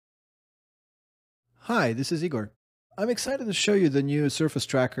Hi, this is Igor. I'm excited to show you the new Surface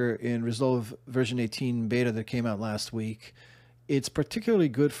Tracker in Resolve version 18 beta that came out last week. It's particularly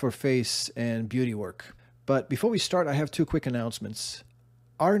good for face and beauty work. But before we start, I have two quick announcements.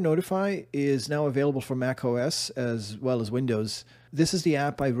 R Notify is now available for Mac OS as well as Windows. This is the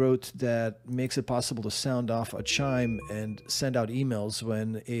app I wrote that makes it possible to sound off a chime and send out emails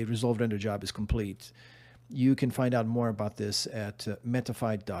when a Resolve render job is complete. You can find out more about this at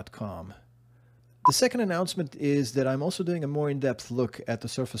metafied.com. The second announcement is that I'm also doing a more in-depth look at the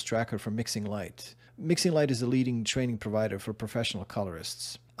Surface Tracker from Mixing Light. Mixing Light is a leading training provider for professional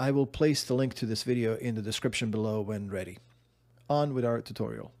colorists. I will place the link to this video in the description below when ready. On with our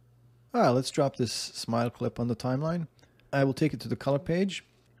tutorial. Let's drop this smile clip on the timeline. I will take it to the color page.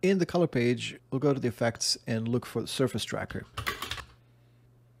 In the color page, we'll go to the effects and look for the Surface Tracker.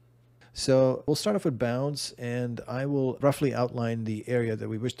 So we'll start off with bounds, and I will roughly outline the area that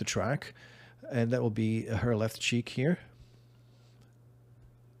we wish to track. And that will be her left cheek here.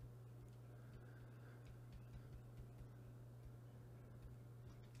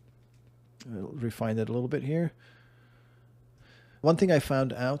 I'll refine that a little bit here. One thing I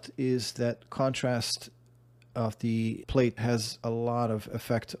found out is that contrast of the plate has a lot of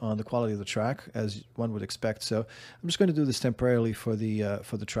effect on the quality of the track, as one would expect. So I'm just going to do this temporarily for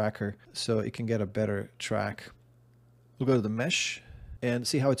the tracker so it can get a better track. We'll go to the mesh and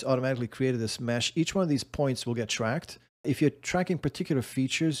see how it's automatically created this mesh. Each one of these points will get tracked. If you're tracking particular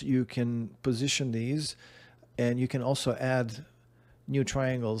features, you can position these, and you can also add new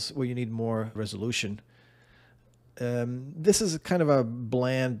triangles where you need more resolution. This is kind of a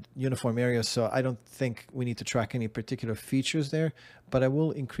bland, uniform area, so I don't think we need to track any particular features there, but I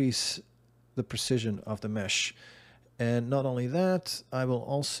will increase the precision of the mesh. And not only that, I will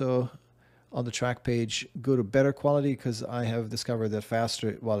also, on the track page, go to better quality, because I have discovered that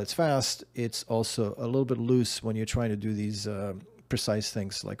faster, while it's fast, it's also a little bit loose when you're trying to do these precise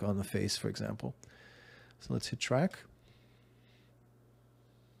things, like on the face, for example. So let's hit track.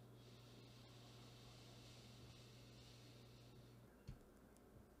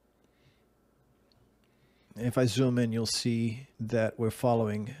 If I zoom in, you'll see that we're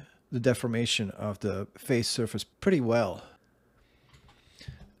following the deformation of the face surface pretty well.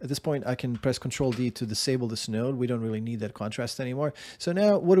 At this point, I can press Ctrl-D to disable this node. We don't really need that contrast anymore. So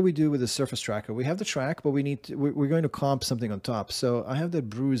now, what do we do with the Surface Tracker? We have the track, but we're going to comp something on top. So I have that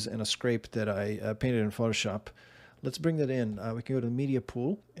bruise and a scrape that I painted in Photoshop. Let's bring that in. We can go to the Media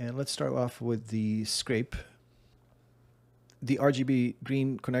Pool, and let's start off with the scrape. The RGB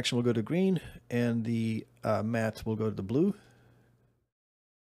green connection will go to green, and the matte will go to the blue.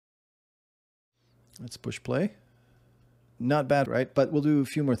 Let's push play. Not bad, right? But we'll do a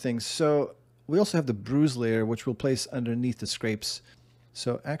few more things. So we also have the bruise layer, which we'll place underneath the scrapes.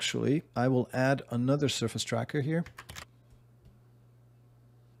 So actually, I will add another Surface Tracker here.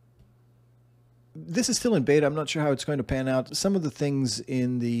 This is still in beta. I'm not sure how it's going to pan out. Some of the things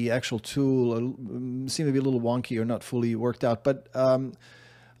in the actual tool seem to be a little wonky or not fully worked out. But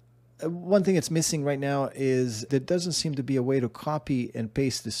one thing that's missing right now is there doesn't seem to be a way to copy and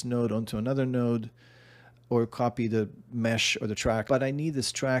paste this node onto another node, or copy the mesh or the track. But I need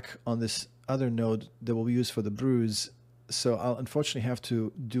this track on this other node that we'll use for the bruise. So I'll unfortunately have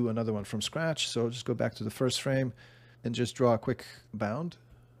to do another one from scratch. So I'll just go back to the first frame and just draw a quick bound.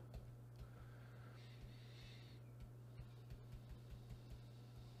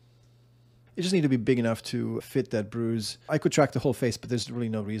 It just needs to be big enough to fit that bruise. I could track the whole face, but there's really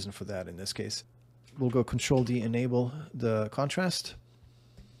no reason for that in this case. We'll go Ctrl-D, enable the contrast.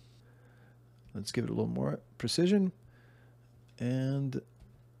 Let's give it a little more precision and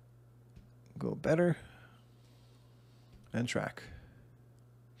go better and track.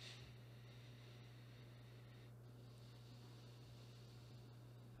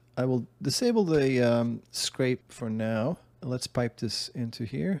 I will disable the scrape for now. Let's pipe this into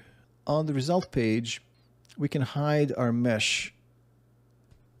here. On the result page, we can hide our mesh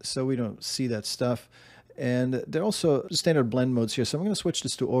so we don't see that stuff. And there are also standard blend modes here. So I'm going to switch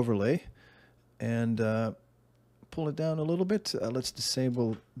this to overlay and pull it down a little bit. Let's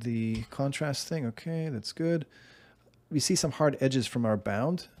disable the contrast thing. Okay, that's good. We see some hard edges from our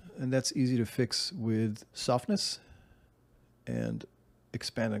bound, and that's easy to fix with softness and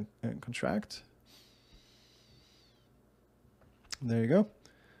expand and contract. There you go.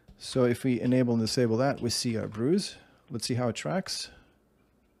 So if we enable and disable that, we see our bruise. Let's see how it tracks.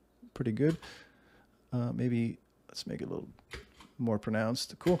 Pretty good. Maybe let's make it a little more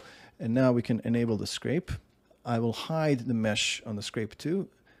pronounced. Cool. And now we can enable the scrape. I will hide the mesh on the scrape too.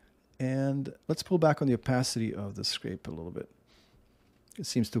 And let's pull back on the opacity of the scrape a little bit. It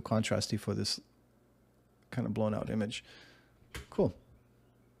seems too contrasty for this kind of blown out image. Cool.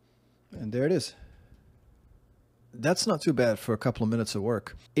 And there it is. That's not too bad for a couple of minutes of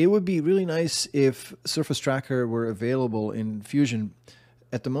work. It would be really nice if Surface Tracker were available in Fusion.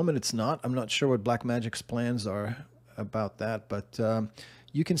 At the moment it's not. I'm not sure what Blackmagic's plans are about that, but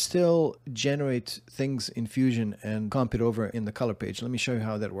you can still generate things in Fusion and comp it over in the color page. Let me show you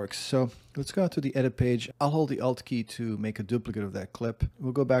how that works. So let's go out to the edit page. I'll hold the Alt key to make a duplicate of that clip.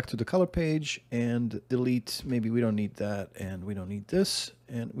 We'll go back to the color page and delete. Maybe we don't need that, and we don't need this,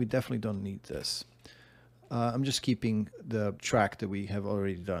 and we definitely don't need this. I'm just keeping the track that we have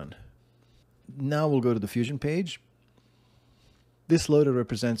already done. Now we'll go to the Fusion page. This loader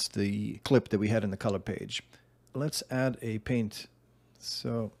represents the clip that we had in the color page. Let's add a paint.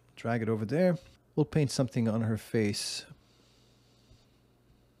 So drag it over there. We'll paint something on her face.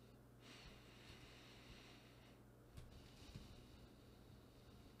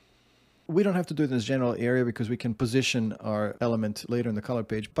 We don't have to do it in this general area because we can position our element later in the color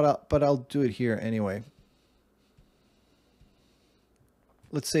page, but I'll do it here anyway.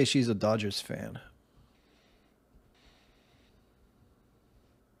 Let's say she's a Dodgers fan.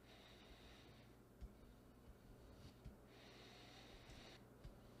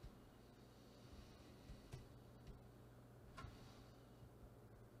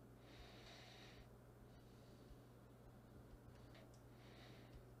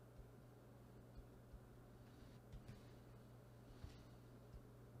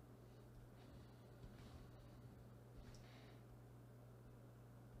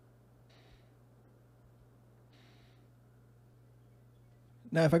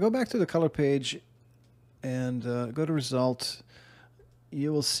 Now, if I go back to the color page and go to Result,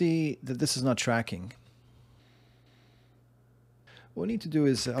 you will see that this is not tracking. What we need to do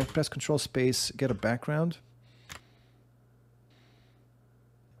is I'll press Control Space, get a background,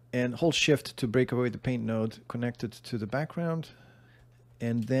 and hold Shift to break away the paint node connected to the background,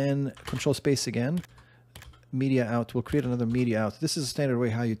 and then Control Space again. Media out. We'll create another media out. This is a standard way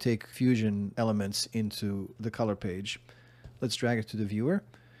how you take Fusion elements into the color page. Let's drag it to the viewer.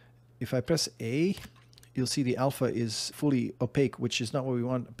 If I press A, you'll see the alpha is fully opaque, which is not what we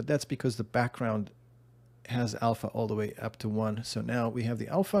want, but that's because the background has alpha all the way up to 1. So now we have the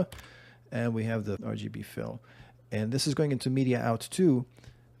alpha and we have the RGB fill. And this is going into media out 2,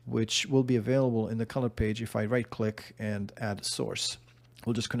 which will be available in the color page if I right click and add source.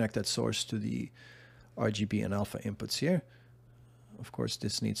 We'll just connect that source to the RGB and alpha inputs here. Of course,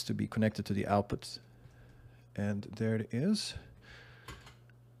 this needs to be connected to the output. And there it is.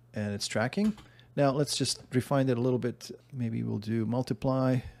 And it's tracking. Now let's just refine it a little bit. Maybe we'll do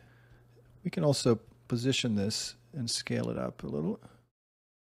multiply. We can also position this and scale it up a little.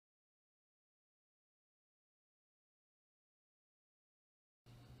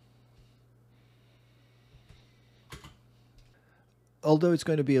 Although it's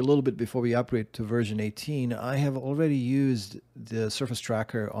going to be a little bit before we upgrade to version 18, I have already used the Surface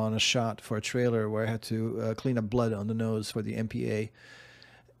Tracker on a shot for a trailer where I had to clean up blood on the nose for the MPA.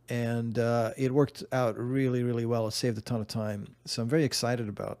 And it worked out really, really well. It saved a ton of time. So I'm very excited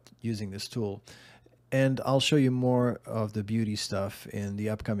about using this tool. And I'll show you more of the beauty stuff in the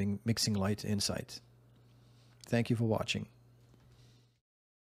upcoming Mixing Light Insight. Thank you for watching.